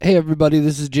Hey everybody,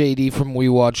 this is JD from We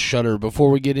Watch Shudder.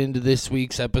 Before we get into this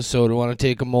week's episode, I want to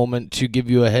take a moment to give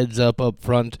you a heads up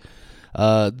front.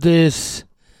 This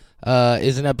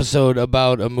is an episode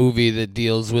about a movie that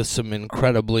deals with some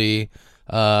incredibly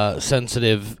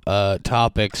sensitive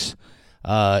topics.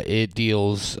 It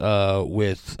deals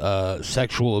with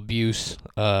sexual abuse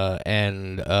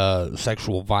and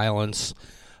sexual violence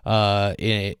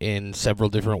in several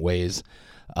different ways.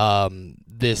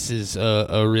 This is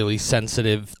a really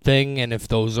sensitive thing, and if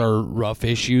those are rough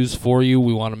issues for you,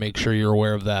 we want to make sure you're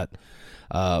aware of that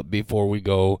before we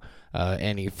go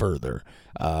any further.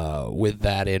 With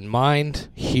that in mind,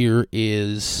 here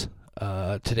is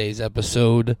today's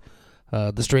episode,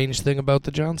 The Strange Thing About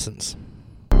the Johnsons.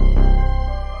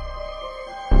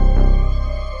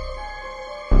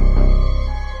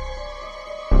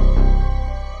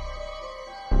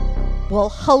 Well,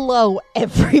 hello,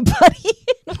 everybody.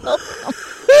 Welcome.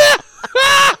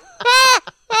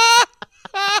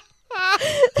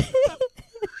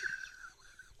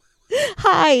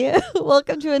 Hi,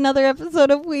 welcome to another episode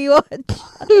of We Watch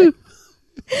Shudder.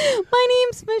 My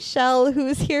name's Michelle,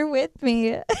 who's here with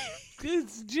me.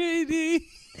 It's JD.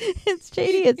 It's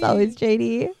JD. It's always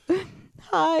JD.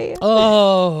 Hi.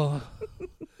 Oh,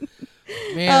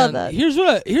 man. Oh, here's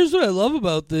what I love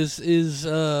about this is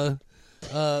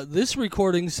this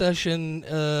recording session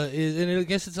is, and I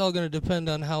guess it's all going to depend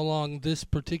on how long this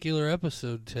particular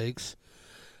episode takes.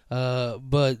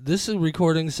 But this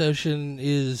recording session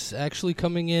is actually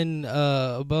coming in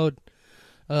about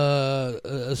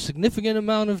a significant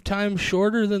amount of time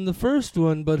shorter than the first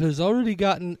one, but has already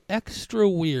gotten extra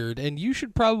weird. And you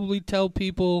should probably tell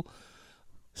people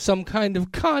some kind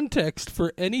of context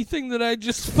for anything that I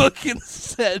just fucking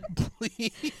said,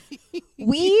 please.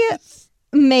 We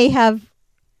may have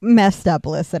messed up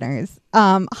listeners.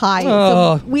 Hi.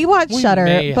 So we watched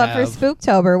Shudder, but for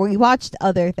Spooktober, we watched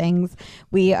other things.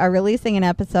 We are releasing an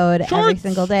episode every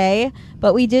single day,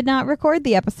 but we did not record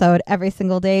the episode every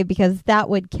single day because that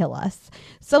would kill us.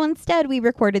 So instead, we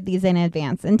recorded these in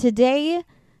advance. And today,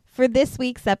 for this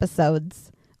week's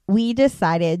episodes, we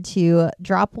decided to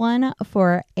drop one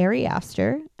for Ari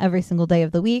Aster every single day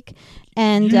of the week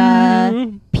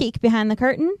and peek behind the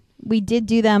curtain. We did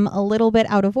do them a little bit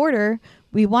out of order.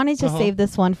 We wanted to save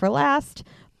this one for last,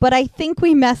 but I think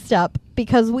we messed up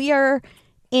because we are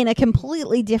in a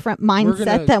completely different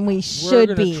mindset than we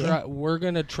should be. We're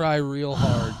going to try real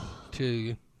hard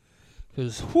to,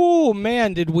 because, oh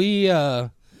man, did we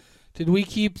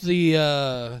keep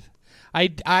the,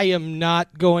 I am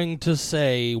not going to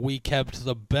say we kept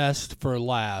the best for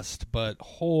last, but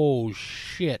oh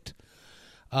shit.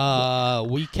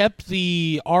 We kept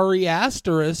the Ari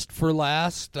Asterisk for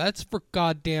last. That's for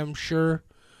goddamn sure.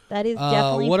 That is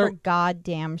definitely for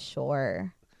goddamn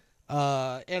sure.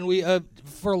 And we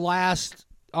for last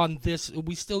on this,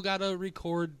 we still gotta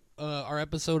record our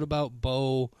episode about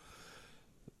Bo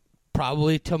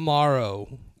probably tomorrow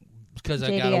because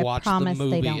I gotta watch the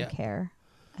movie. They don't care.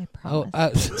 I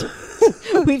promise.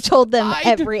 We've told them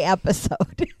every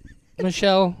episode.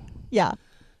 Michelle. Yeah.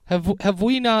 Have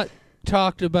we not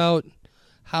talked about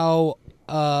how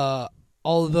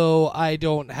although I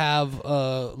don't have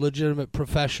a legitimate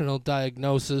professional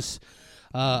diagnosis,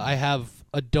 I have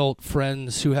adult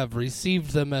friends who have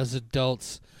received them as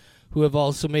adults who have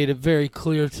also made it very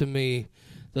clear to me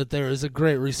that there is a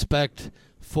great respect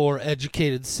for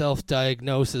educated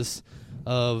self-diagnosis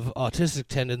of autistic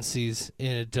tendencies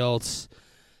in adults.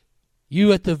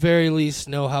 You at the very least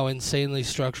know how insanely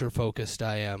structure-focused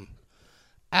I am.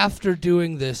 After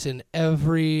doing this in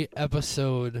every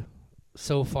episode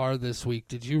so far this week,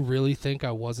 did you really think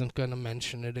I wasn't going to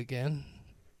mention it again?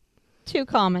 2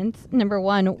 comments. Number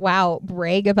 1, wow,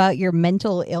 brag about your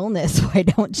mental illness. Why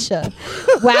don't you?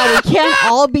 Wow, we can't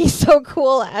all be so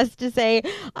cool as to say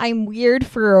I'm weird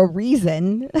for a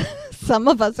reason. Some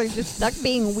of us are just stuck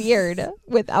being weird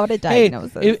without a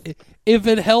diagnosis. Hey, if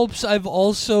it helps, I've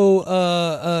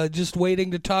also just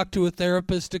waiting to talk to a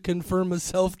therapist to confirm a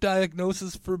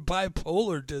self-diagnosis for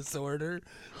bipolar disorder.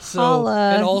 So,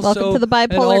 and also, welcome to the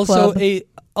bipolar club.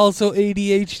 Also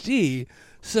ADHD.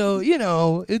 So, you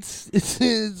know, it's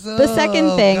the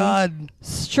second thing, God.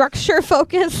 Structure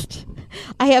focused.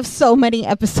 I have so many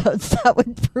episodes that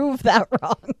would prove that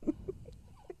wrong.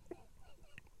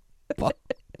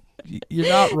 You're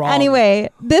not wrong.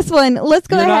 Anyway, this one, let's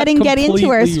go ahead and get into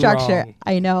our structure. Wrong.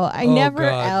 I know, I never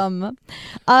am.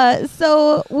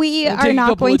 So we are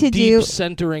not going to do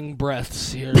centering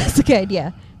breaths here. That's a good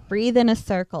idea. Breathe in a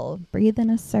circle. Breathe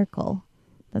in a circle.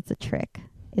 That's a trick.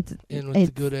 In with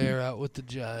the good air, out with the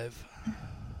jive.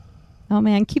 Oh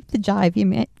man, keep the jive.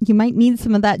 You might need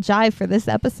some of that jive for this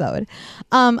episode.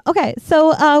 Okay,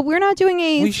 so we're not doing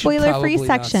a spoiler-free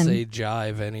section. We should probably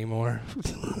not say jive anymore.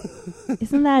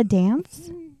 Isn't that a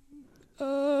dance?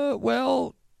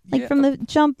 Well, like from the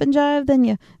jump and jive, then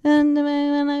you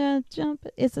and jump.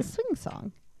 It's a swing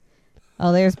song.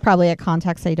 Oh, there's probably a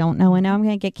context I don't know, and now I'm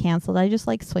gonna get canceled. I just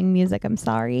like swing music. I'm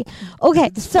sorry. Okay,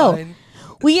 so fine.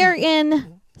 We are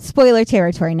in spoiler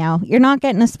territory now. You're not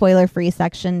getting a spoiler-free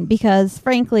section because,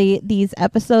 frankly, these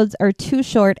episodes are too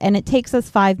short and it takes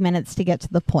us 5 minutes to get to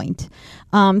the point.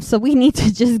 So we need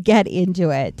to just get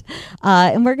into it.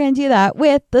 And we're going to do that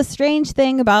with The Strange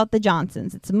Thing About the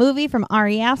Johnsons. It's a movie from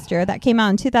Ari Aster that came out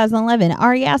in 2011.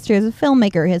 Ari Aster is a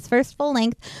filmmaker. His first full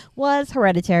length was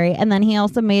Hereditary, and then he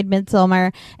also made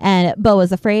Midsommar, and Beau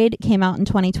Was Afraid came out in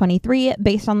 2023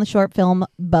 based on the short film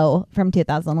Beau from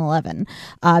 2011.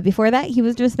 Before that, he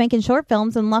was just making short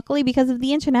films, and luckily because of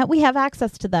the internet we have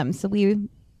access to them, so we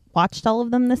watched all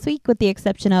of them this week with the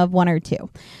exception of one or two,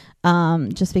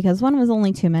 just because one was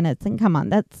only 2 minutes, and come on,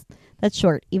 that's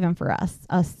short even for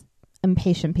us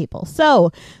impatient people.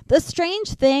 So The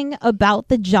Strange Thing About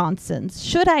the Johnsons.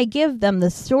 Should I give them the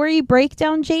story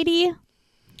breakdown, JD?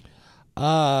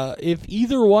 If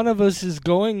either one of us is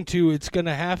going to, it's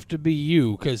gonna have to be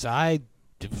you, because I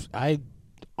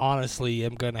honestly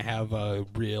am going to have a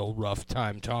real rough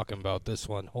time talking about this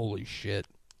one. Holy shit.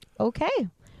 Okay.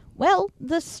 Well,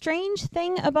 The Strange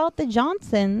Thing About the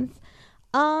Johnsons,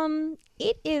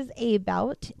 it is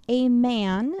about a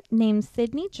man named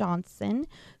Sidney Johnson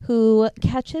who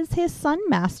catches his son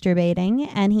masturbating,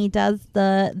 and he does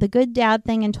the good dad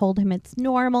thing and told him it's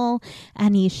normal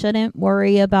and he shouldn't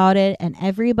worry about it, and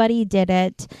everybody did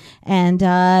it. And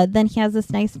then he has this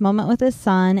nice moment with his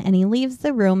son, and he leaves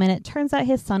the room, and it turns out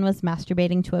his son was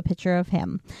masturbating to a picture of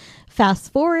him.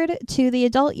 Fast forward to the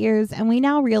adult years, and we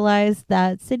now realize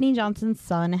that Sidney Johnson's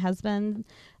son has been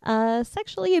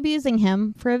sexually abusing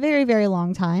him for a very, very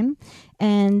long time,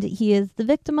 and he is the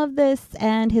victim of this,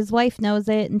 and his wife knows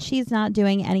it, and she's not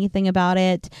doing anything about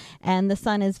it, and the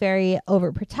son is very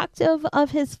overprotective of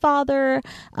his father,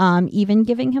 even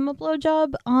giving him a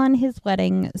blowjob on his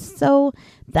wedding. So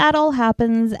that all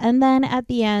happens, and then at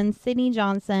the end, Sidney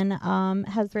Johnson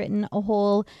has written a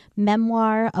whole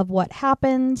memoir of what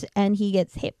happened, and he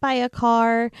gets hit by a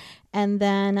car, and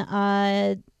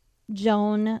then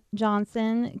Joan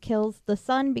Johnson kills the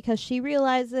son because she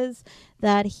realizes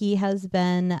that he has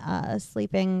been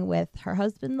sleeping with her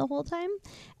husband the whole time.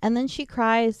 And then she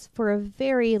cries for a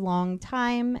very long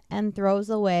time and throws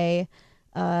away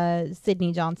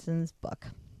Sidney Johnson's book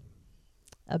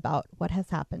about what has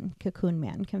happened. Cocoon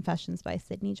Man, Confessions by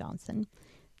Sidney Johnson.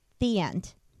 The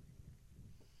end.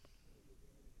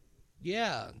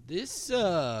 Yeah, this,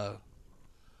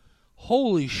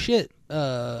 holy shit,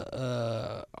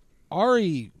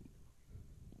 Ari,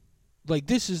 like,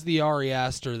 this is the Ari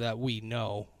Aster that we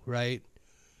know, right?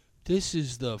 This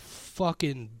is the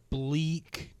fucking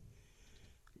bleak,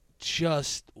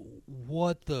 just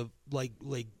what the, like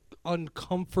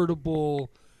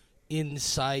uncomfortable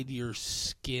inside your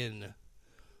skin,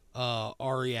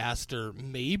 Ari Aster.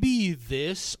 Maybe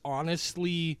this,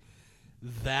 honestly,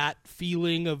 that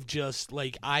feeling of just,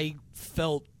 like, I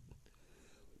felt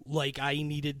like I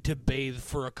needed to bathe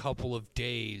for a couple of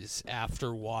days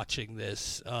after watching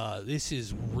this. This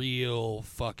is real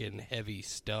fucking heavy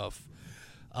stuff.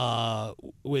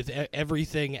 With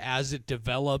everything as it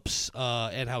develops,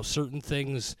 and how certain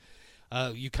things,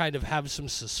 you kind of have some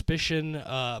suspicion,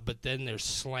 but then they're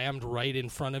slammed right in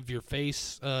front of your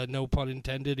face, no pun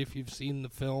intended if you've seen the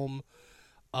film.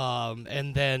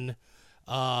 And then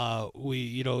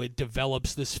it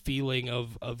develops this feeling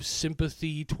of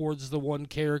sympathy towards the one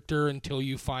character until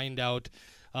you find out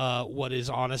what is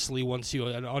honestly, once you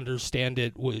understand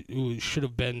it, should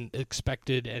have been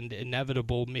expected and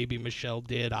inevitable. Maybe Michelle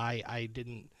did. I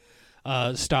didn't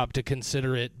stop to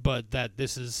consider it, but that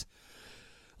this is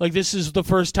the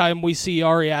first time we see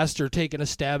Ari Aster taking a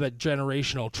stab at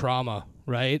generational trauma,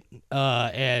 right?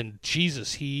 And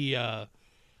Jesus, he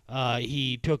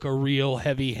took a real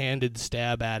heavy-handed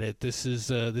stab at it. This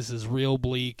is real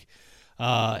bleak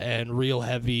and real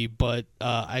heavy, but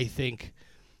I think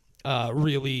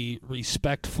really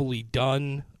respectfully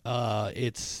done.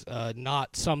 It's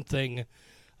not something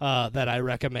that I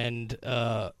recommend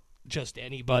just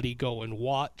anybody go and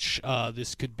watch.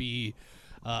 This could be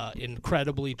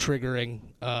incredibly triggering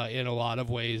in a lot of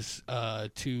ways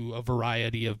to a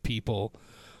variety of people,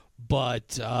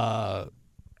 but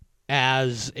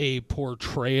as a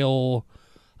portrayal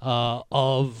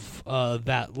of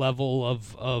that level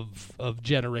of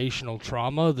generational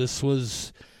trauma, this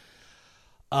was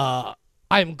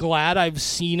I'm glad I've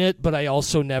seen it, but I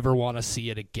also never want to see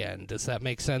it again. Does that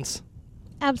make sense?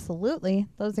 Absolutely.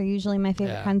 Those are usually my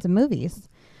favorite kinds of movies.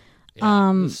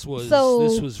 Yeah, this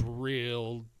was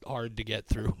real hard to get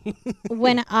through.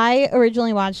 When I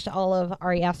originally watched all of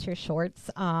Ari Aster's shorts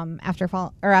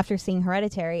after seeing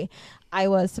Hereditary, I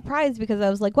was surprised because I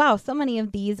was like, wow, so many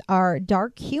of these are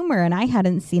dark humor, and I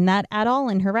hadn't seen that at all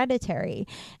in Hereditary.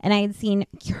 And I had seen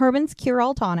Herman's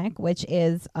Cure-All Tonic, which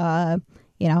is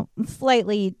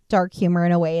slightly dark humor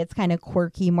in a way. It's kind of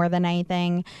quirky more than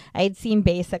anything. I had seen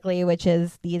Basically, which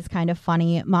is these kind of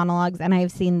funny monologues, and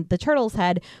I've seen The Turtle's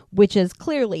Head, which is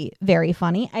clearly very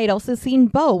funny. I had also seen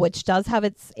Bo, which does have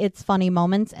its funny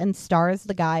moments and stars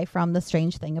the guy from The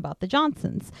Strange Thing About the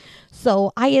Johnsons.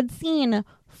 So I had seen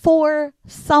 4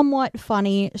 somewhat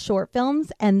funny short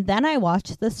films, and then I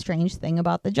watched The Strange Thing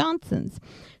About the Johnsons.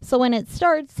 So when it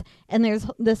starts and there's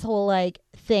this whole like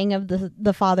thing of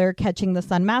the father catching the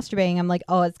son masturbating, I'm like,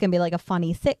 oh, it's gonna be like a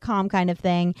funny sitcom kind of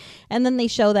thing. And then they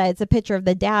show that it's a picture of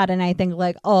the dad, and I think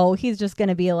like, oh, he's just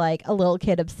gonna be like a little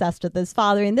kid obsessed with his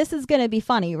father, and this is gonna be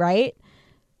funny, right?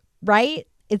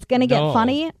 It's gonna get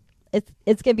funny.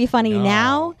 It's gonna be funny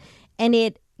now, and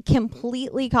it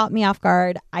completely caught me off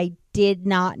guard. I did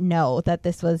not know that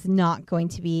this was not going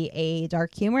to be a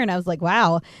dark humor, and I was like,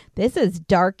 wow, this is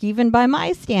dark even by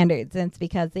my standards. And it's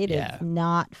because it is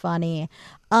not funny.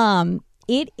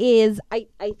 It is, I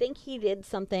think he did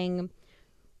something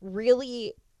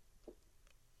really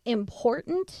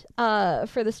important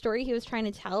for the story he was trying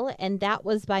to tell, and that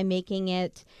was by making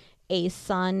it a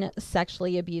son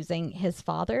sexually abusing his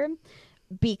father,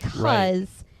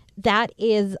 because that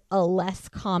is a less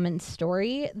common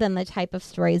story than the type of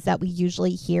stories that we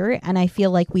usually hear. And I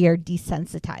feel like we are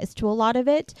desensitized to a lot of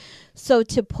it. So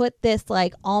to put this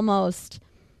like almost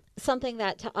something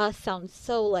that to us sounds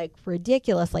so like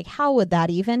ridiculous, like how would that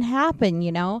even happen?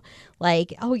 You know,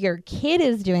 like, oh, your kid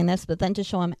is doing this, but then to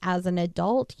show him as an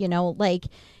adult, you know, like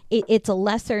it's a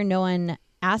lesser known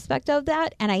aspect of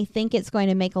that, and I think it's going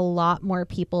to make a lot more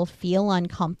people feel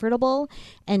uncomfortable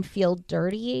and feel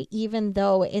dirty, even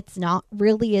though it's not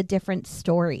really a different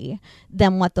story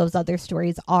than what those other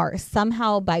stories are.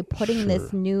 Somehow by putting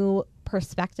this new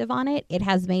perspective on it, it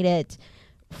has made it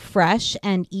fresh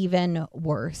and even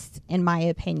worse, in my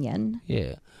opinion.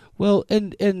 Yeah. Well,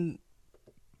 and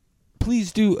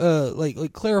please do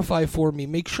like clarify for me,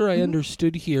 make sure I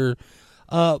understood here.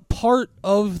 Part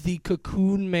of the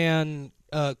Cocoon Man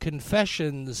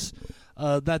confessions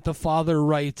that the father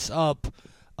writes up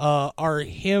are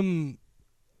him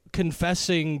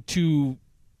confessing to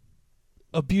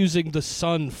abusing the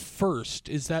son first.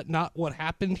 Is that not what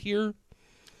happened here?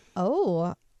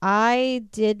 Oh, I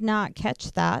did not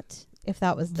catch that, if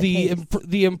that was the case.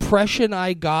 The impression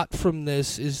I got from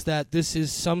this is that this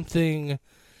is something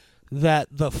that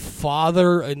the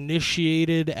father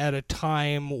initiated at a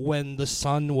time when the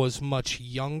son was much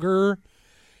younger,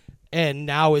 and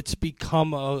now it's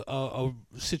become a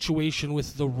situation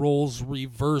with the roles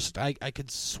reversed. I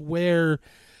could swear,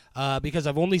 because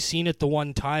I've only seen it the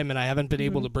one time, and I haven't been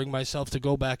able to bring myself to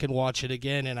go back and watch it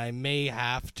again, and I may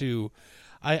have to.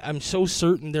 I'm so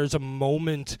certain there's a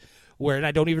moment where, and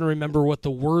I don't even remember what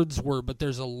the words were, but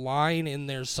there's a line in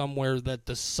there somewhere that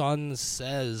the son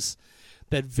says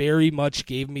that very much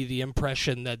gave me the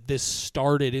impression that this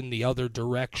started in the other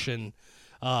direction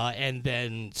and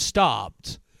then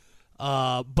stopped.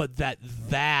 But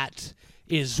that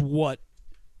is what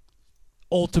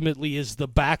ultimately is the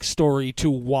backstory to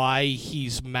why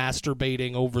he's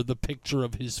masturbating over the picture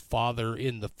of his father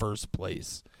in the first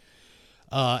place,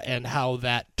 and how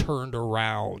that turned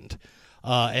around,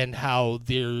 and how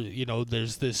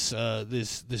there's this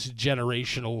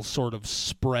generational sort of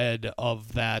spread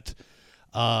of that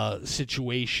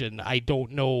situation. I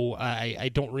don't know. I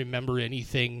don't remember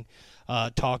anything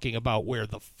talking about where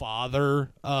the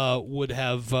father would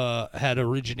have had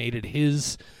originated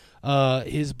his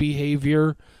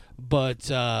behavior, but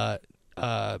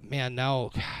man,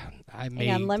 now I may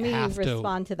have to. Let me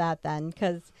respond to that then,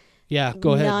 because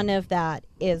go ahead. None of that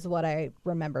is what I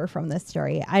remember from this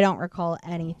story. I don't recall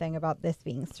anything about this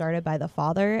being started by the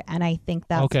father, and I think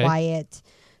that's why it,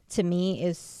 to me,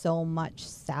 is so much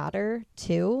sadder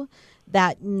too,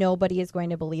 that nobody is going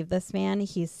to believe this man.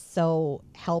 He's so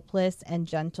helpless and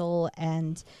gentle,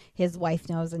 and his wife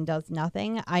knows and does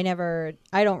nothing. I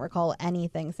don't recall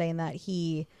anything saying that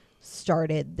he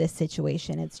started this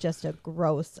situation. It's just a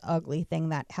gross, ugly thing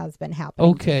that has been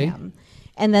happening to him.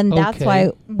 And then that's why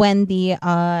when the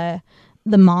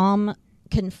mom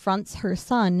confronts her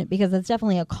son, because it's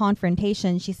definitely a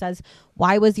confrontation. She says,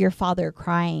 "Why was your father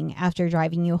crying after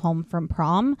driving you home from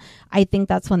prom?" I think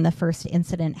that's when the first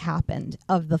incident happened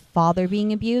of the father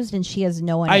being abused, and she has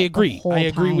no one. I agree. I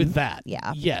agree with that.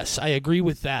 Yeah. Yes, I agree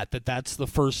with that. That's the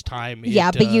first time.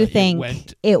 But you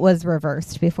think it was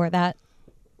reversed before that?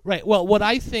 Right. Well, what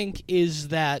I think is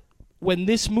that when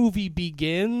this movie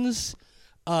begins,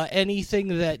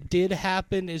 anything that did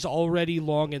happen is already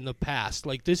long in the past.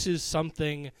 Like, this is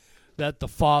something that the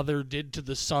father did to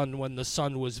the son when the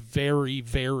son was very,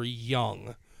 very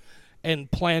young,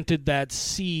 and planted that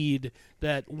seed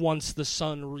that once the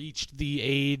son reached the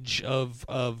age of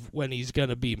when he's going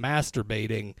to be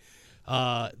masturbating,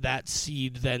 that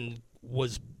seed then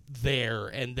was there,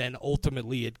 and then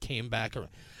ultimately it came back around.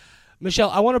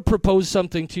 Michelle, I want to propose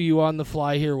something to you on the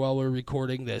fly here while we're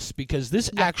recording this, because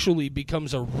this actually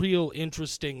becomes a real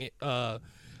interesting.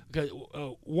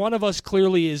 One of us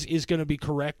clearly is going to be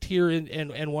correct here,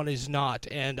 and one is not.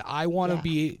 And I want to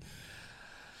be.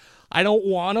 I don't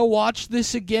want to watch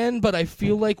this again, but I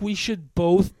feel like we should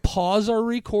both pause our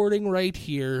recording right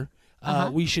here.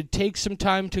 We should take some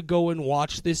time to go and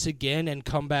watch this again and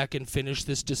come back and finish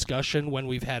this discussion when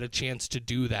we've had a chance to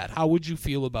do that. How would you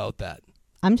feel about that?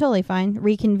 I'm totally fine.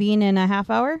 Reconvene in a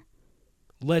half hour?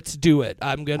 Let's do it.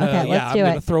 I'm going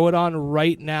to throw it on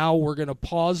right now. We're going to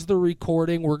pause the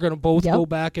recording. We're going to both go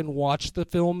back and watch the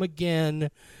film again,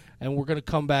 and we're going to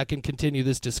come back and continue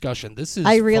this discussion. This is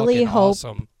fucking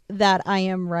awesome. That I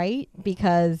am right,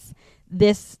 because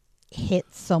this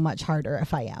hits so much harder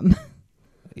if I am.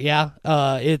 Yeah,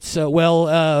 it's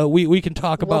we can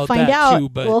talk about that too,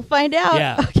 but we'll find out.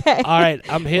 Yeah. Okay. All right,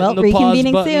 I'm hitting the pause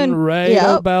button right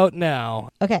about now.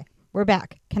 Okay, we're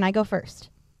back. Can I go first?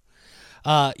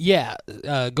 Go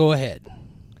ahead.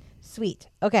 Sweet.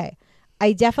 Okay.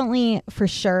 I definitely for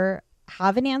sure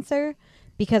have an answer,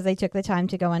 because I took the time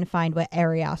to go and find what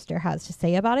Ari Aster has to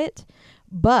say about it.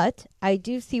 But I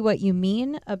do see what you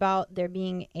mean about there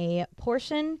being a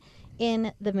portion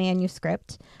in the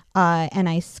manuscript, and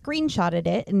I screenshotted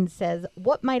it, and says,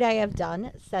 "What might I have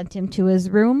done? Sent him to his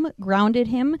room, grounded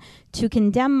him. To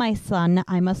condemn my son,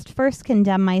 I must first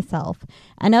condemn myself.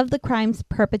 And of the crimes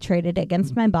perpetrated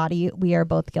against my body, we are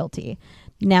both guilty."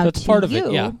 Now, that's part of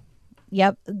it, yeah.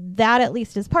 Yep, that at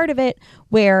least is part of it,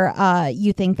 where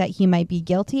you think that he might be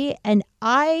guilty. And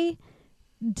I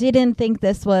didn't think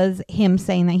this was him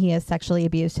saying that he has sexually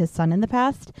abused his son in the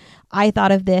past. I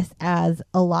thought of this as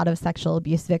a lot of sexual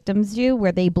abuse victims do,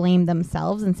 where they blame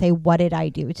themselves and say, "What did I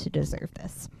do to deserve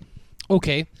this?"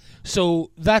 Okay, so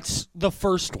that's the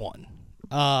first one.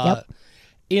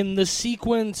 In the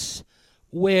sequence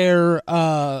where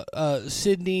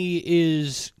Sidney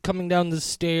is coming down the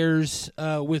stairs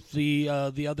with the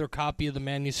other copy of the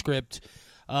manuscript,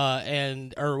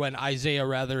 or when Isaiah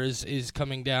rather is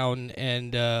coming down,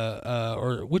 and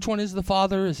or which one is the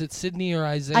father? Is it Sidney or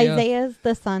Isaiah? Isaiah's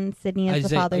the son, Sidney is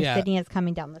the father. Yeah. Sidney is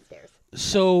coming down the stairs.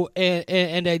 So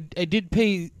and I did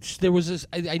pay. There was this.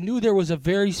 I knew there was a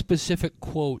very specific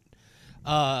quote,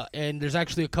 and there's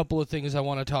actually a couple of things I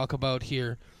want to talk about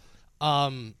here.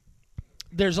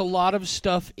 There's a lot of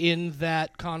stuff in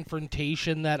that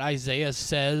confrontation that Isaiah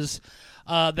says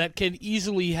that can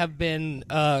easily have been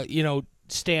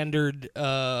standard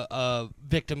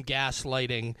victim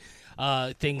gaslighting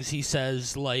things he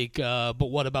says, like,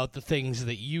 but what about the things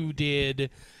that you did?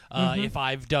 If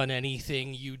I've done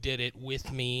anything, you did it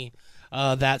with me,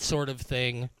 that sort of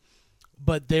thing.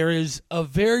 But there is a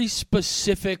very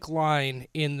specific line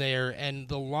in there, and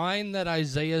the line that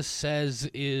Isaiah says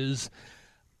is,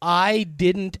 "I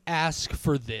didn't ask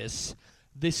for this.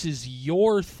 This is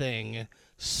your thing,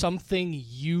 something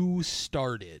you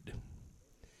started."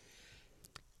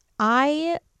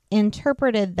 I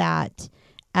interpreted that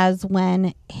as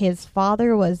when his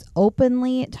father was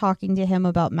openly talking to him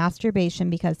about masturbation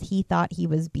because he thought he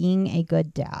was being a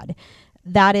good dad.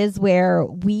 That is where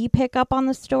we pick up on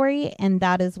the story, and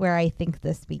that is where I think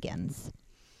this begins.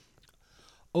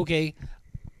 Okay,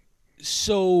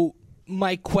 so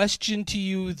my question to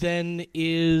you then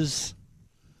is,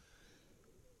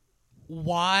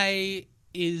 why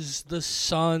is the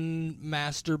son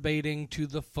masturbating to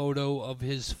the photo of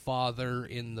his father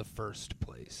in the first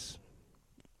place?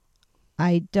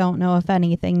 I don't know if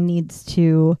anything needs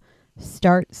to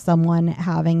start someone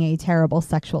having a terrible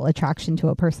sexual attraction to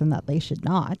a person that they should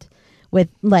not.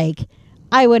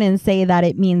 I wouldn't say that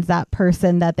it means that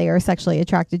person that they are sexually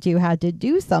attracted to had to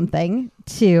do something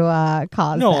to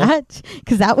cause that,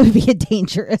 because that would be a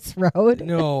dangerous road.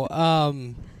 No.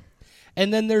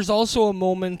 And then there's also a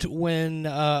moment when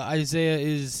Isaiah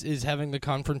is having the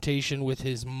confrontation with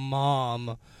his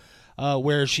mom,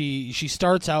 where she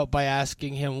starts out by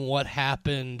asking him what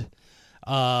happened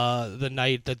the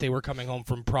night that they were coming home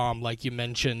from prom, like you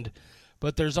mentioned.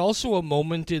 But there's also a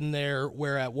moment in there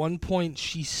where at one point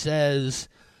she says,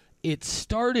 "It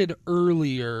started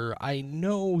earlier, I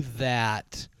know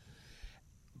that,"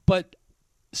 but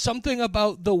something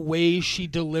about the way she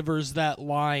delivers that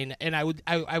line, and I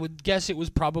would guess it was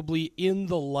probably in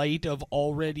the light of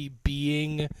already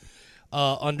being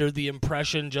under the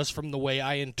impression, just from the way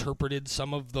I interpreted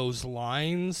some of those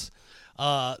lines,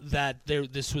 that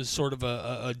this was sort of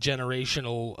a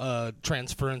generational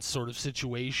transference sort of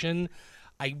situation.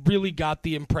 I really got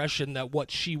the impression that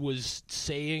what she was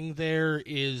saying there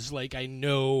is like, I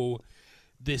know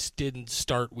this didn't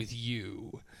start with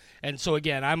you. And so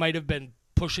again, I might have been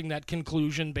pushing that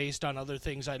conclusion based on other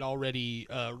things I'd already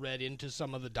read into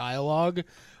some of the dialogue.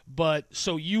 But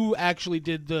so you actually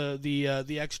did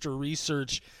the extra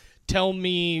research. Tell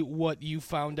me what you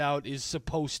found out is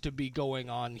supposed to be going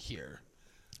on here.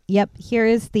 Yep, here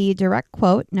is the direct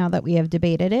quote now that we have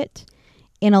debated it.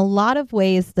 "In a lot of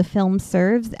ways, the film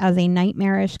serves as a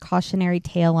nightmarish cautionary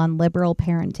tale on liberal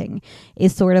parenting, a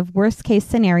sort of worst-case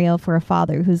scenario for a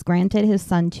father who's granted his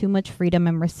son too much freedom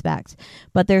and respect.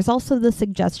 But there's also the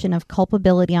suggestion of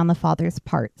culpability on the father's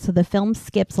part, so the film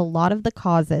skips a lot of the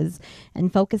causes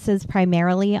and focuses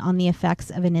primarily on the effects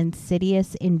of an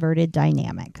insidious inverted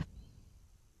dynamic."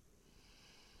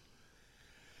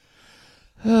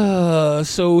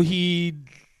 So he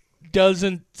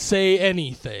doesn't say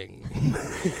anything.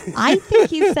 I think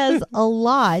he says a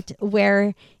lot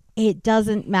where it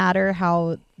doesn't matter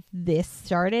how this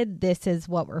started. This is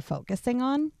what we're focusing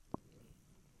on.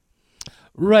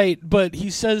 Right, but he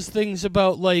says things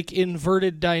about like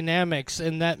inverted dynamics,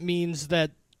 and that means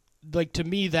that, like, to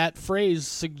me, that phrase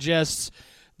suggests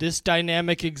this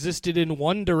dynamic existed in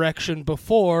one direction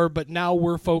before, but now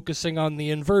we're focusing on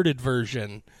the inverted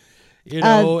version. You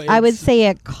know, I would say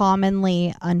it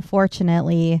commonly,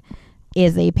 unfortunately,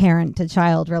 is a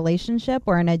parent-to-child relationship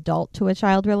or an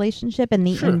adult-to-a-child relationship, and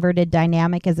the inverted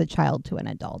dynamic is a child to an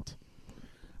adult.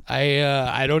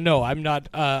 I don't know.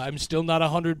 I'm still not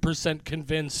 100%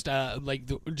 convinced.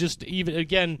 Just even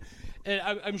again,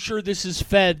 I'm sure this is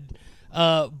fed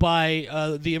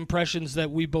by the impressions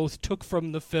that we both took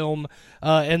from the film,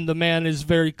 and the man is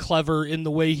very clever in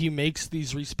the way he makes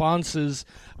these responses.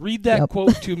 Read that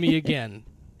quote to me again.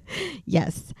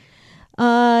 Yes.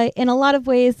 In a lot of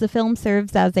ways, the film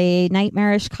serves as a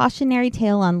nightmarish cautionary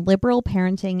tale on liberal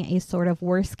parenting, a sort of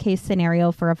worst-case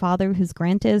scenario for a father who's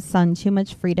granted his son too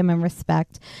much freedom and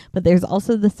respect. But there's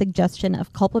also the suggestion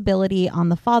of culpability on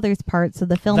the father's part, so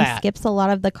the film skips a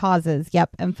lot of the causes,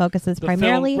 and focuses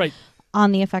primarily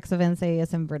on the effects of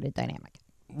insidious inverted dynamic.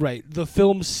 Right. The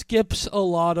film skips a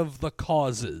lot of the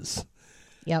causes.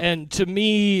 Yep. And to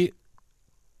me,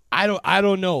 I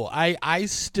don't know. I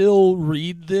still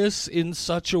read this in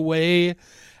such a way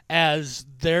as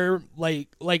they're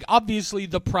like obviously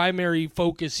the primary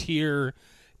focus here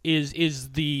is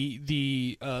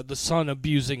the son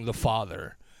abusing the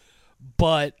father.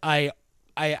 But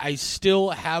I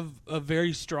still have a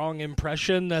very strong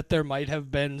impression that there might have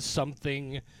been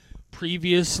something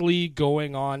previously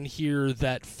going on here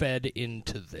that fed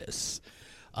into this.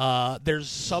 There's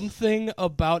something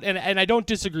about, and I don't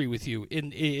disagree with you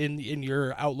in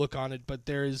your outlook on it, but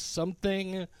there is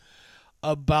something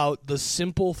about the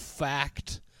simple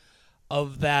fact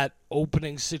of that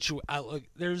opening situation.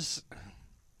 There's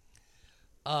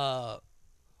a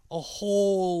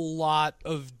whole lot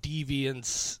of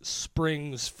deviance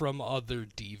springs from other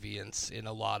deviance in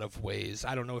a lot of ways.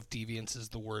 I don't know if deviance is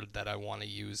the word that I want to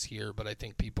use here, but I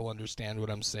think people understand what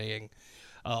I'm saying.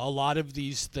 A lot of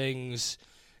these things,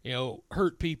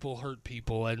 hurt people,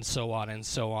 and so on and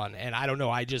so on. And I don't know,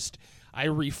 I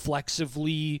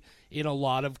reflexively, in a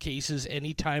lot of cases,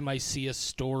 anytime I see a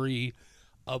story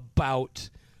about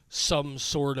some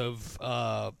sort of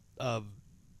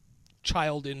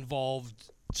child-involved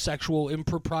sexual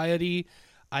impropriety,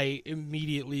 I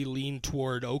immediately lean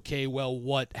toward, okay, well,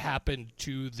 what happened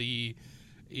to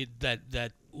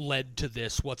that led to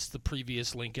this? What's the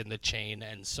previous link in the chain,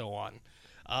 and so on.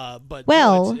 But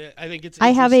I think it's.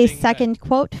 I have a second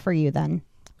quote for you then.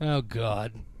 Oh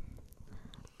God.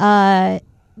 The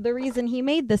reason he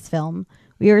made this film,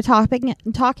 we were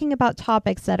talking about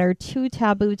topics that are too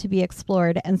taboo to be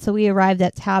explored, and so we arrived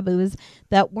at taboos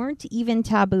that weren't even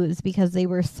taboos because they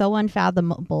were so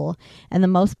unfathomable, and the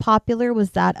most popular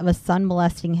was that of a son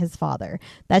molesting his father.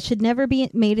 That should never be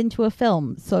made into a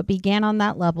film, so it began on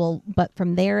that level, but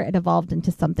from there it evolved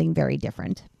into something very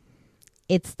different.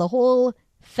 It's the whole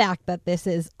fact that this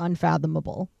is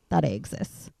unfathomable that it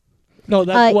exists. No,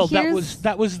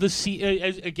 that was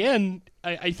the again.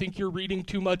 I think you're reading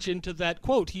too much into that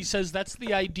quote. He says that's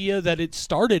the idea that it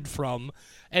started from,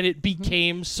 and it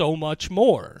became so much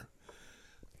more.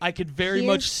 I could very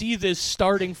much see this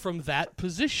starting from that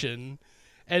position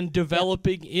and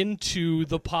developing into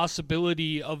the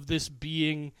possibility of this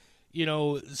being,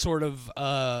 sort of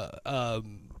a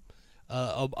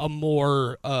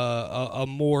more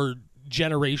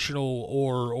generational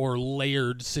or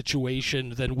layered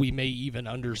situation than we may even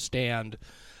understand.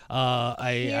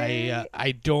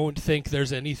 I don't think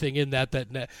there's anything in that.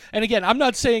 And again, I'm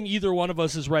not saying either one of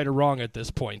us is right or wrong at this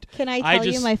point. Can I tell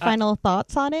you my final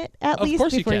thoughts on it, at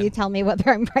least, before you tell me whether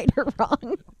I'm right or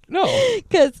wrong? No.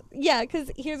 Because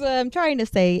here's what I'm trying to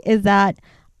say is that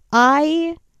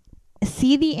I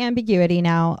see the ambiguity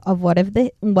now of what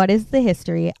is the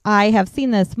history. I have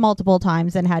seen this multiple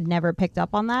times and had never picked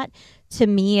up on that. To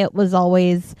me, it was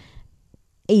always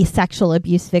a sexual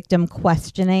abuse victim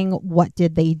questioning what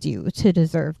did they do to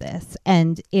deserve this.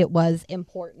 And it was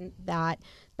important that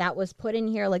was put in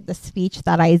here. Like the speech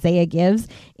that Isaiah gives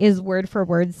is word for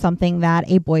word something that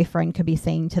a boyfriend could be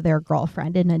saying to their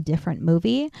girlfriend in a different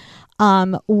movie.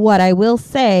 What I will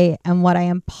say and what I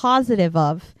am positive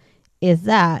of is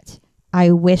that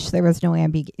I wish there was no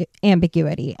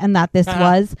ambiguity and that this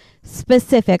was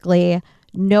specifically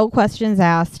no questions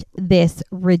asked, this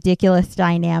ridiculous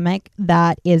dynamic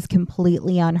that is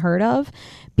completely unheard of,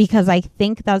 because I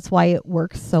think that's why it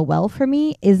works so well for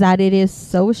me, is that it is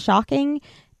so shocking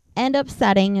and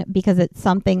upsetting because it's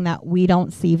something that we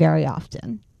don't see very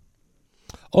often.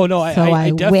 Oh no,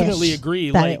 I definitely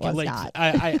agree. That it was not.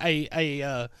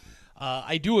 I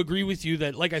do agree with you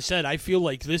that, like I said, I feel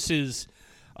like this is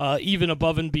even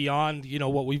above and beyond,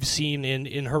 what we've seen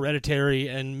in Hereditary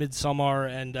and Midsommar,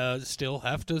 and still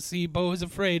have to see Beau is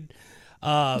Afraid.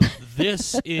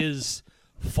 This is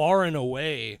far and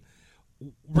away,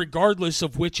 regardless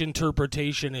of which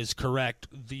interpretation is correct,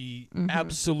 the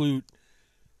absolute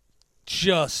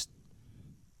just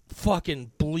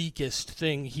fucking bleakest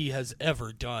thing he has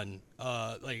ever done.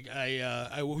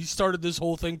 We started this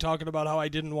whole thing talking about how I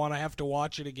didn't want to have to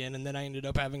watch it again, and then I ended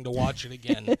up having to watch it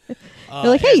again. You're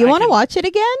like, hey, you want to watch it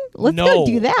again? Let's go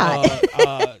do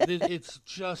that.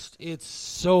 It's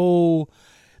so...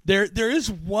 There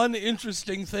is one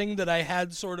interesting thing that I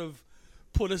had sort of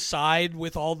put aside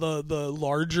with all the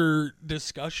larger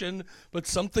discussion, but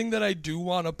something that I do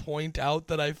want to point out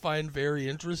that I find very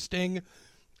interesting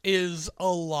is a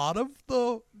lot of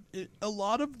the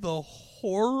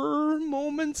horror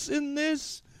moments in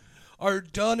this are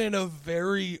done in a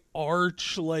very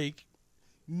arch, like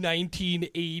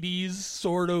 1980s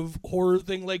sort of horror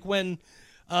thing, like when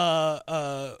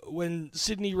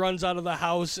Sydney runs out of the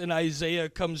house and Isaiah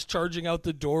comes charging out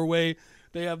the doorway.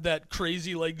 They have that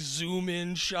crazy like zoom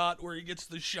in shot where he gets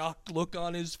the shocked look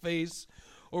on his face,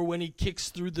 or when he kicks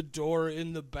through the door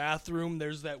in the bathroom,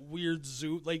 there's that weird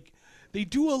zoom. Like, they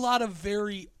do a lot of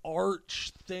very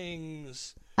arch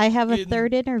things. I have a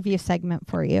third interview segment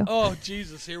for you. Oh,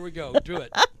 Jesus. Here we go. Do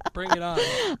it. Bring it on.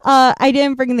 I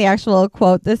didn't bring the actual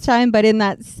quote this time, but in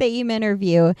that same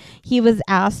interview, he was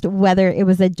asked whether it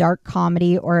was a dark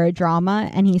comedy or a drama,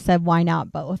 and he said, why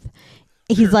not both?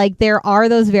 He's like, there are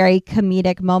those very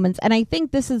comedic moments. And I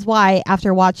think this is why,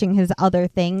 after watching his other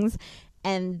things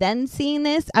and then seeing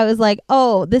this, I was like,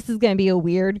 oh, this is going to be a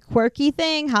weird, quirky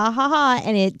thing. Ha, ha, ha.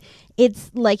 And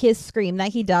it's like his scream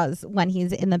that he does when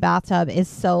he's in the bathtub is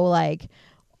so like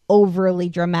overly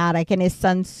dramatic, and his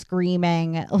son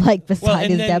screaming like beside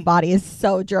his dead body is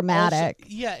so dramatic.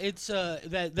 Also, yeah, it's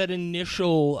that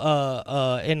initial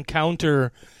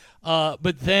encounter,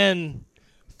 but then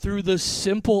through the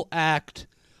simple act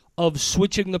of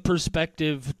switching the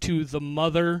perspective to the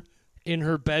mother in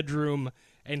her bedroom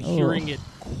and hearing it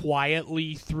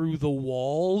quietly through the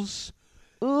walls,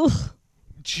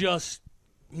 just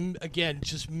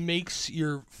makes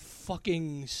your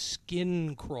fucking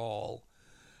skin crawl.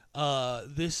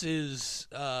 This is,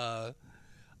 but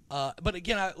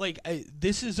again,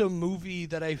 this is a movie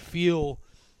that I feel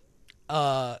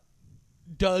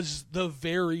does the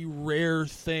very rare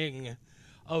thing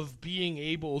of being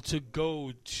able to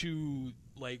go to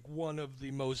like one of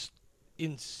the most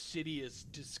insidious,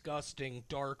 disgusting,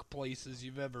 dark places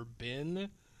you've ever been,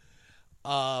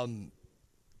 and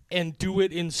do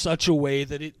it in such a way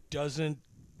that it doesn't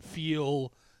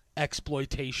feel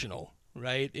exploitational,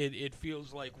 right? It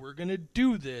feels like we're gonna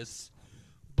do this,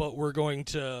 but we're going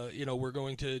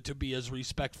to be as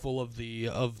respectful of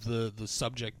the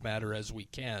subject matter as we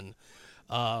can.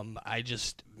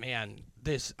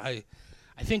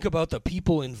 I think about the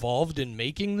people involved in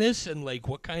making this and like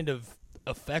what kind of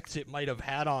effects it might have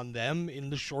had on them in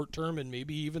the short term and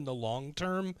maybe even the long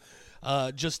term.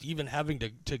 Just even having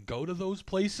to go to those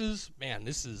places, man,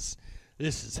 this is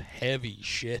heavy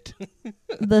shit.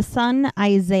 The son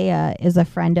Isaiah is a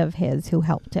friend of his who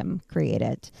helped him create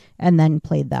it and then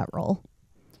played that role.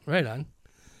 Right on.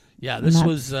 Yeah, this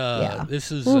is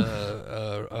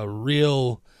a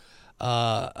real.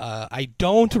 I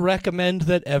don't recommend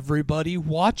that everybody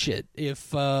watch it.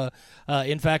 If,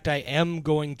 in fact, I am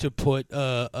going to put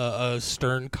a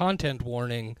stern content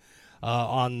warning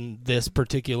on this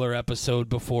particular episode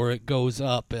before it goes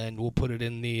up, and we'll put it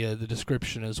in the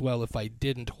description as well. If I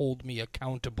didn't, hold me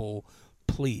accountable,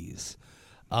 please.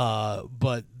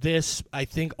 But this, I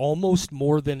think, almost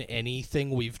more than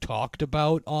anything we've talked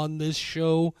about on this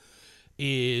show,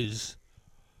 is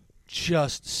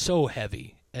just so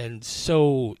heavy and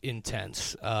so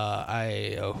intense.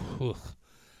 I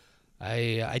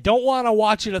don't want to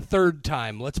watch it a third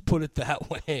time. Let's put it that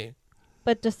way.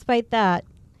 But despite that,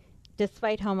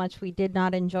 despite how much we did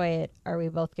not enjoy it, are we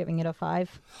both giving it a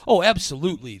 5? Oh,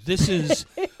 absolutely. This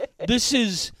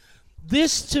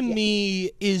to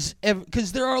me is,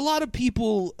 because there are a lot of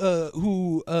people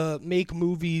who make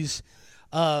movies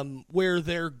where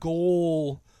their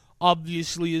goal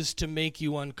obviously is to make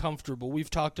you uncomfortable. We've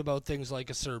talked about things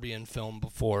like a Serbian film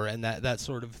before and that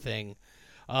sort of thing.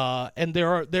 And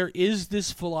there is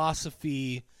this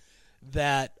philosophy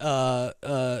that there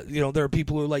are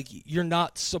people who are like, you're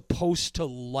not supposed to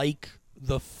like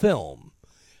the film.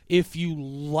 If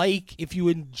you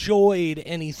enjoyed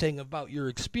anything about your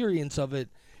experience of it,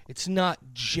 it's not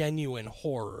genuine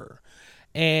horror.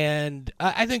 And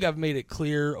I think I've made it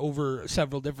clear over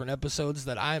several different episodes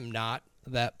that I'm not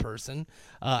that person.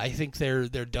 I think there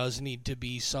does need to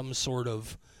be some sort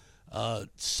of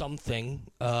something.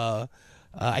 I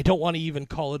don't want to even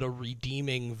call it a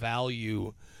redeeming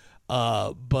value,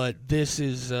 but this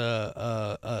is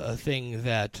a thing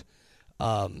that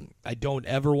I don't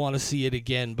ever want to see it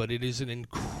again, but it is an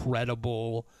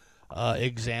incredible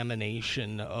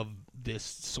examination of this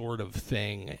sort of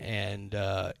thing, and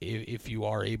if you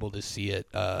are able to see it,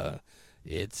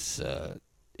 it's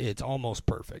almost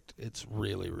perfect. It's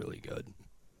really, really good.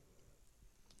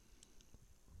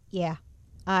 Yeah.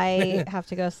 I have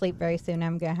to go to sleep very soon.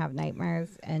 I'm going to have nightmares,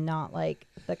 and not like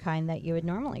the kind that you would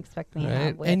normally expect me to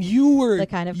have with and you were, the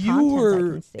kind of content I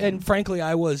can stand. And frankly,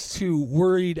 I was too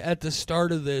worried at the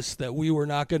start of this that we were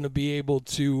not going to be able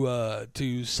to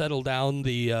settle down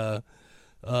the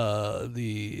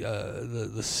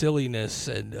silliness,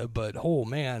 and but oh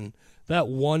man, that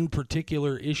one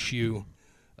particular issue.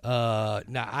 Now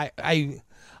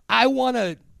I want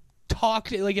to talk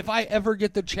to, like, if I ever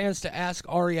get the chance to ask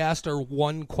Ari Aster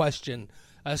one question,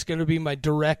 that's going to be my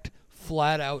direct,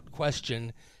 flat-out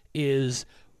question, is,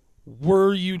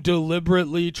 were you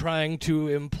deliberately trying to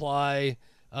imply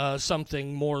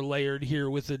something more layered here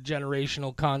with a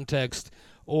generational context,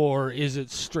 or is it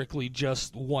strictly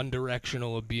just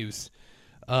one-directional abuse?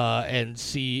 And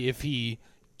see if he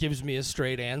gives me a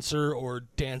straight answer or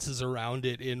dances around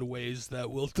it in ways that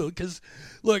will, because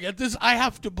look at this, I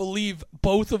have to believe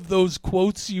both of those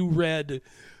quotes you read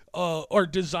are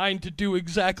designed to do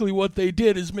exactly what they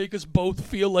did, is make us both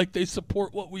feel like they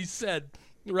support what we said,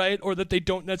 right? Or that they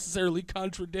don't necessarily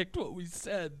contradict what we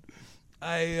said.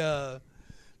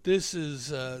 This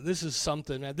is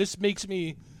something. This makes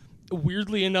me,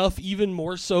 weirdly enough, even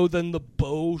more so than the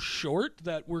Bo short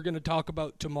that we're going to talk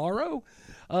about tomorrow.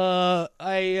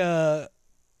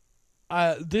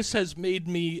 This has made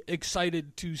me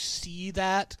excited to see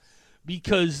that,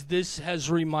 because this has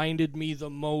reminded me the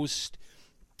most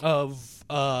of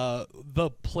the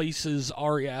places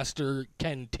Ari Aster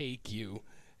can take you,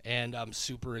 and I'm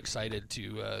super excited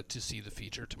to see the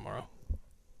feature tomorrow.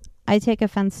 I take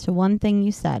offense to one thing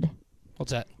you said.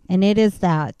 What's that? And it is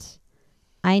that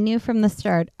I knew from the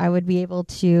start I would be able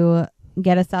to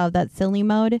get us out of that silly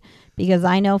mode, because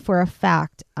I know for a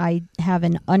fact I have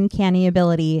an uncanny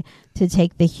ability to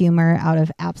take the humor out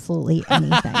of absolutely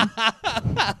anything.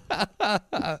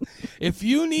 If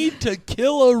you need to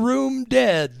kill a room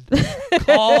dead,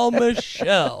 call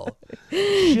Michelle.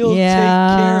 She'll take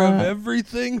care of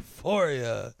everything for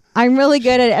you. I'm really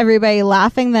good at everybody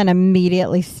laughing, then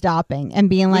immediately stopping and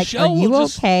being like, Michelle, are you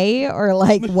okay? Or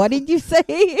like, what did you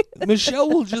say? Michelle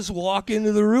will just walk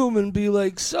into the room and be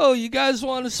like, so you guys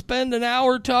want to spend an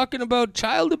hour talking about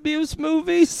child abuse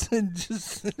movies? And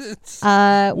just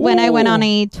when I went on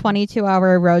a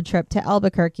 22-hour road trip to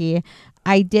Albuquerque,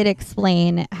 I did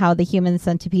explain how the Human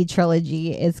Centipede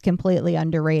trilogy is completely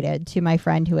underrated to my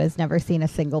friend who has never seen a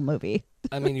single movie.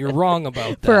 I mean, you're wrong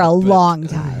about that. For a long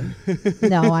time.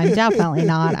 No, I'm definitely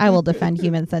not. I will defend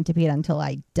Human Centipede until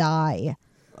I die.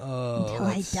 Until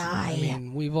I die. I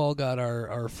mean, we've all got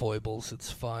our foibles.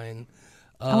 It's fine.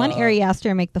 I want Ari Aster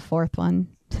to make the fourth one.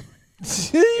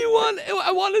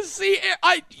 I want to see.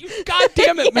 God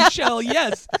damn it, yeah. Michelle.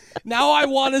 Yes. Now I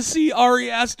want to see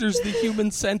Ari Aster's The Human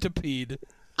Centipede.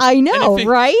 I know,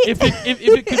 right? If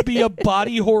it could be a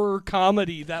body horror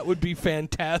comedy, that would be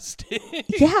fantastic.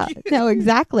 Yeah. No,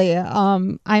 exactly. You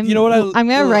know what I'm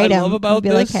gonna write him. Love about be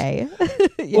this? Like, hey.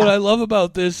 Yeah. What I love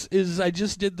about this is I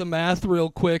just did the math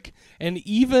real quick, and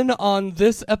even on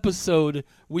this episode,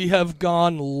 we have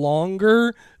gone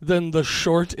longer than the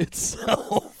short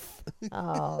itself.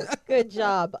 Oh, good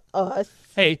job, us.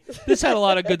 Hey, this had a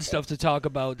lot of good stuff to talk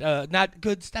about. Not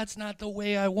good. That's not the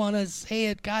way I want to say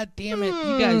it. God damn it,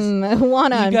 you guys. I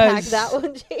want to unpack that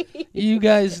one, JD. You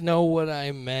guys know what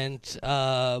I meant.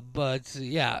 But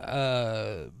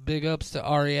yeah, big ups to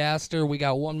Ari Aster. We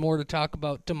got one more to talk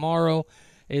about tomorrow.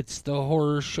 It's the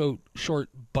horror short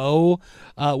Beau,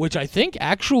 which I think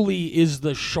actually is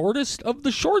the shortest of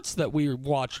the shorts that we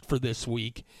watched for this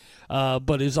week.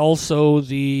 But is also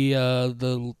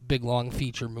the big long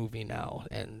feature movie now,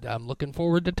 and I'm looking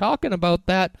forward to talking about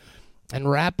that and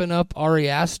wrapping up Ari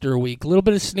Aster week. A little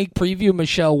bit of sneak preview,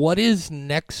 Michelle. What is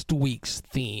next week's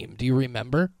theme? Do you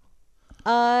remember?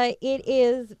 It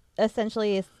is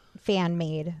essentially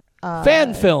fan-made.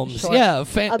 Fan films, yeah.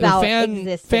 Fan-made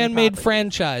properties.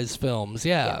 Franchise films,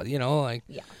 yeah. You know, like.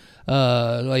 Yeah.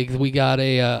 Like we got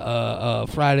a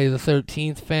Friday the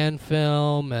 13th fan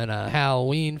film and a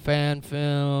Halloween fan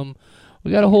film.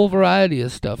 We got a whole variety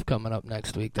of stuff coming up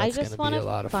next week. That's going to be a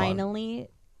lot of fun. I just want to finally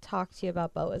talk to you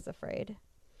about Beau is Afraid.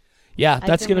 Yeah,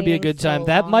 that's going to be a good time.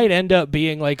 That long. might end up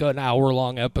being like an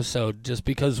hour-long episode just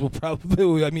because we'll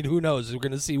probably, I mean, who knows? We're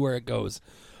going to see where it goes.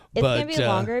 It's going to be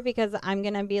longer because I'm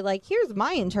going to be like, here's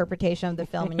my interpretation of the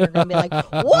film. And you're going to be like,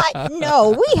 what? No,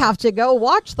 we have to go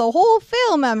watch the whole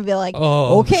film. I'm going to be like,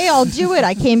 okay, I'll do it.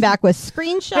 I came back with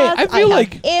screenshots. Hey, I feel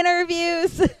like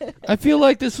interviews. I feel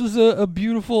like this was a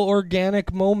beautiful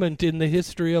organic moment in the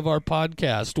history of our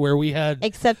podcast where we had...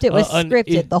 Except it was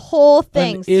scripted. The whole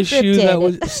thing issue scripted. That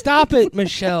was... Stop it,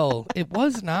 Michelle. It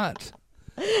was not.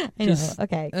 I know.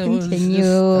 Okay, continue.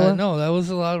 No, that was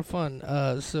a lot of fun.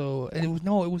 So it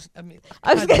was. I mean,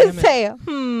 I was gonna say.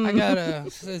 I gotta.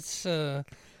 It's.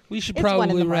 We should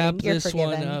probably wrap this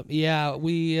one up. Yeah,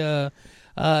 we.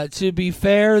 To be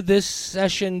fair, this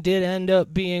session did end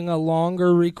up being a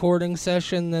longer recording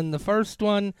session than the first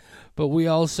one, but we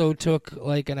also took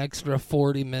like an extra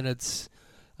 40 minutes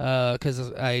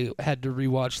because I had to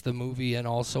rewatch the movie and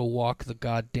also walk the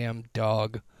goddamn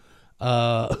dog.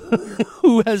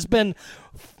 Who has been...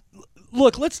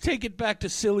 Look, let's take it back to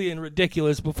silly and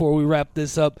ridiculous before we wrap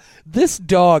this up. This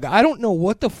dog, I don't know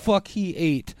what the fuck he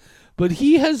ate, but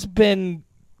he has been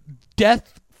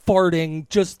death farting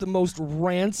just the most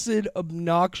rancid,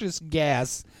 obnoxious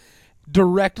gas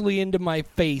directly into my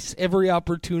face every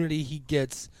opportunity he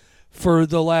gets for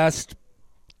the last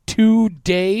 2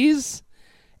 days,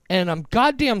 and I'm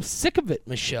goddamn sick of it,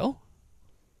 Michelle.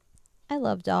 I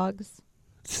love dogs.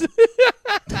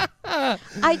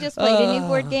 I just played a new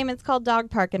board game. It's called Dog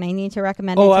Park, and I need to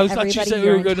recommend it to everybody. You said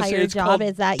Your we were going to say entire it's job called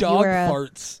is that Dog you were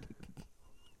Farts.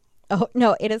 Oh,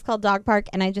 no, it is called Dog Park,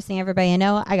 and I just need everybody to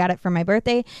know I got it for my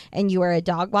birthday, and you are a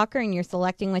dog walker, and you're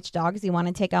selecting which dogs you want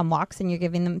to take on walks, and you're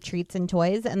giving them treats and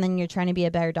toys, and then you're trying to be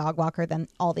a better dog walker than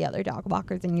all the other dog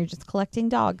walkers, and you're just collecting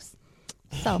dogs.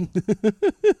 So,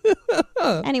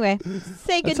 anyway,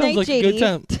 say good night, like JD. A good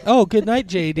time. Oh, good night,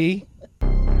 JD.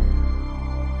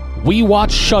 We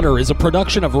Watch Shudder is a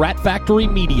production of Rat Factory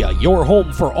Media, your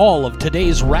home for all of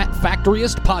today's Rat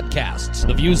Factoryist podcasts.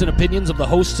 The views and opinions of the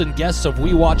hosts and guests of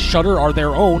We Watch Shudder are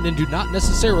their own and do not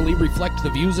necessarily reflect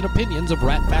the views and opinions of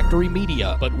Rat Factory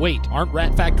Media. But wait, aren't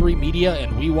Rat Factory Media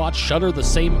and We Watch Shudder the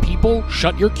same people?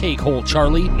 Shut your cake hole,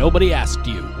 Charlie. Nobody asked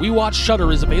you. We Watch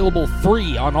Shudder is available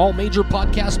free on all major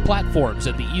podcast platforms,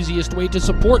 and the easiest way to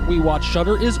support We Watch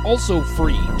Shudder is also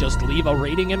free. Just leave a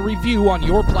rating and review on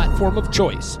your platform of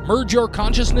choice. Merge your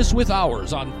consciousness with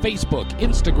ours on Facebook,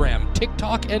 Instagram,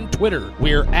 TikTok, and Twitter.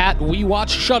 We're at We Watch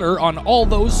Shudder on all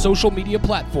those social media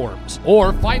platforms.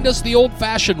 Or find us the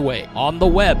old-fashioned way, on the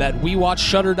web at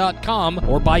WeWatchShudder.com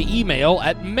or by email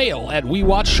at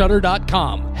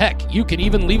mail@WeWatchShudder.com. Heck, you can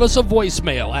even leave us a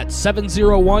voicemail at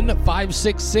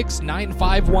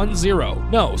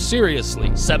 701-566-9510. No, seriously,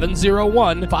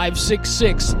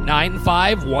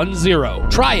 701-566-9510.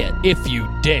 Try it if you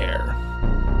dare.